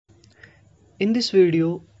In this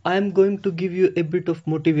video, I am going to give you a bit of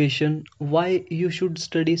motivation why you should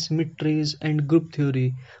study symmetries and group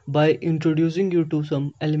theory by introducing you to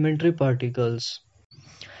some elementary particles.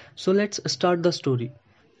 So let's start the story.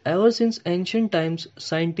 Ever since ancient times,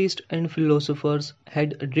 scientists and philosophers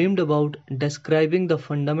had dreamed about describing the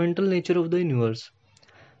fundamental nature of the universe.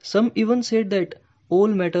 Some even said that all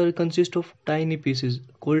matter consists of tiny pieces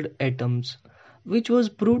called atoms, which was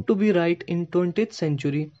proved to be right in 20th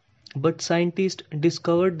century, but scientists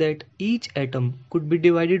discovered that each atom could be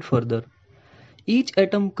divided further. Each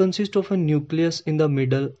atom consists of a nucleus in the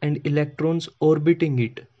middle and electrons orbiting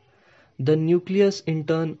it. The nucleus in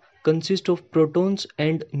turn consists of protons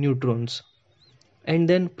and neutrons. And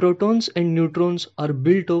then protons and neutrons are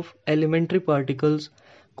built of elementary particles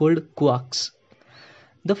called quarks.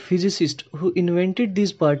 The physicist who invented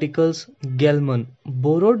these particles, Gell-Mann,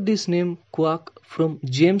 borrowed this name quark from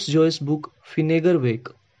James Joyce's book Vinegar Wake,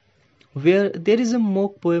 where there is a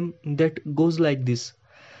mock poem that goes like this: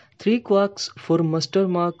 Three quarks for Master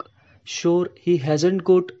Mark, sure he hasn't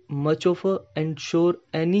got much of a, and sure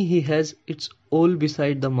any he has, it's all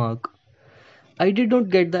beside the mark. I did not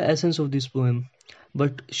get the essence of this poem,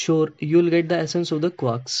 but sure you'll get the essence of the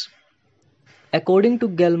quarks. According to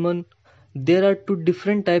Gell-Mann, there are two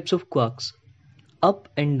different types of quarks, up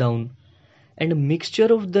and down, and a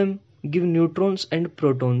mixture of them give neutrons and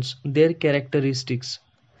protons their characteristics.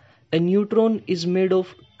 A neutron is made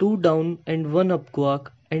of two down and one up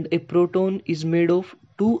quark, and a proton is made of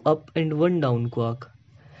two up and one down quark.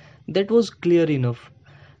 That was clear enough.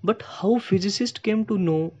 But how physicists came to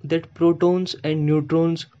know that protons and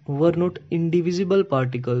neutrons were not indivisible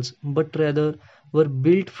particles, but rather were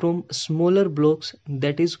built from smaller blocks,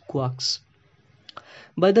 that is quarks.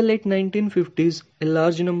 By the late 1950s, a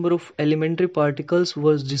large number of elementary particles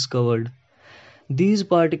was discovered. These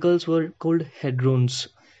particles were called hadrons.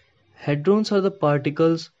 Hadrons are the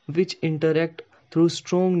particles which interact through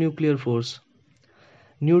strong nuclear force.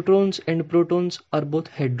 Neutrons and protons are both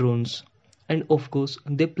hadrons, and of course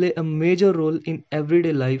they play a major role in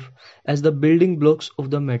everyday life as the building blocks of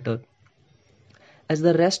the matter. As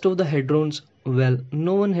the rest of the hadrons, well,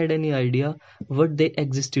 no one had any idea what they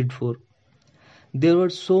existed for. There were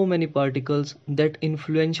so many particles that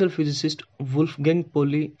influential physicist Wolfgang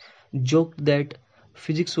pauli joked that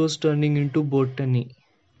physics was turning into botany.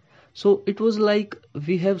 So it was like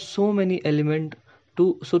we have so many elements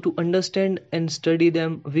to understand and study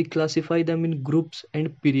them, we classify them in groups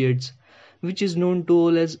and periods, which is known to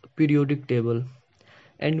all as periodic table.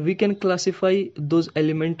 And we can classify those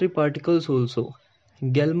elementary particles also.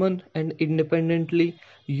 Gell-Mann and independently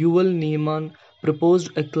Yuval Neeman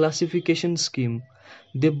proposed a classification scheme.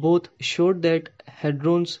 They both showed that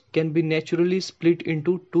hadrons can be naturally split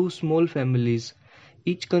into two small families,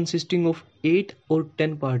 each consisting of 8 or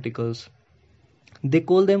 10 particles. They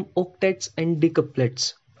call them octets and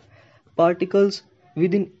decuplets. Particles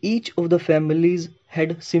within each of the families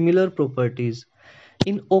had similar properties.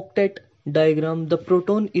 In octet diagram, the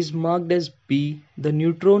proton is marked as P, the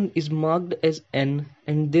neutron is marked as N,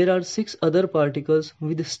 and there are 6 other particles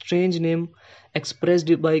with a strange name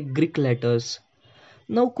expressed by Greek letters.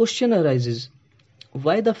 Now question arises,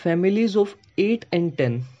 why the families of 8 and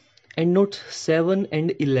 10 and not 7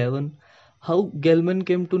 and 11? How Gell-Mann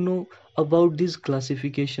came to know about these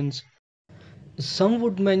classifications? Some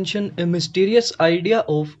would mention a mysterious idea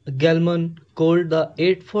of Gell-Mann called the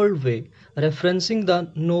Eightfold Way, referencing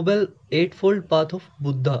the noble Eightfold Path of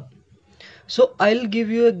Budhha. So I'll give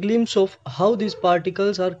you a glimpse of how these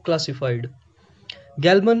particles are classified.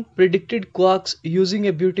 Gell-Mann predicted quarks using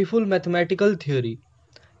a beautiful mathematical theory.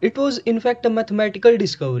 It was in fact a mathematical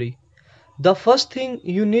discovery. The first thing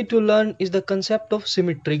you need to learn is the concept of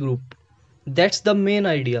symmetry group. That's the main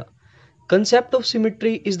idea. Concept of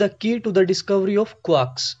symmetry is the key to the discovery of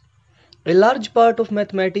quarks. A large part of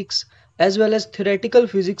mathematics as well as theoretical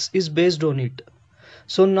physics is based on it.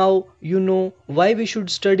 So now you know why we should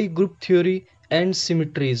study group theory and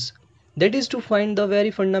symmetries. That is to find the very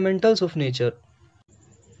fundamentals of nature.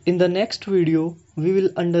 In the next video, we will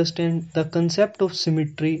understand the concept of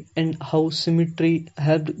symmetry and how symmetry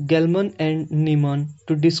helped Gell-Mann and Neeman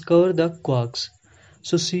to discover the quarks.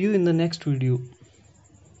 So see you in the next video.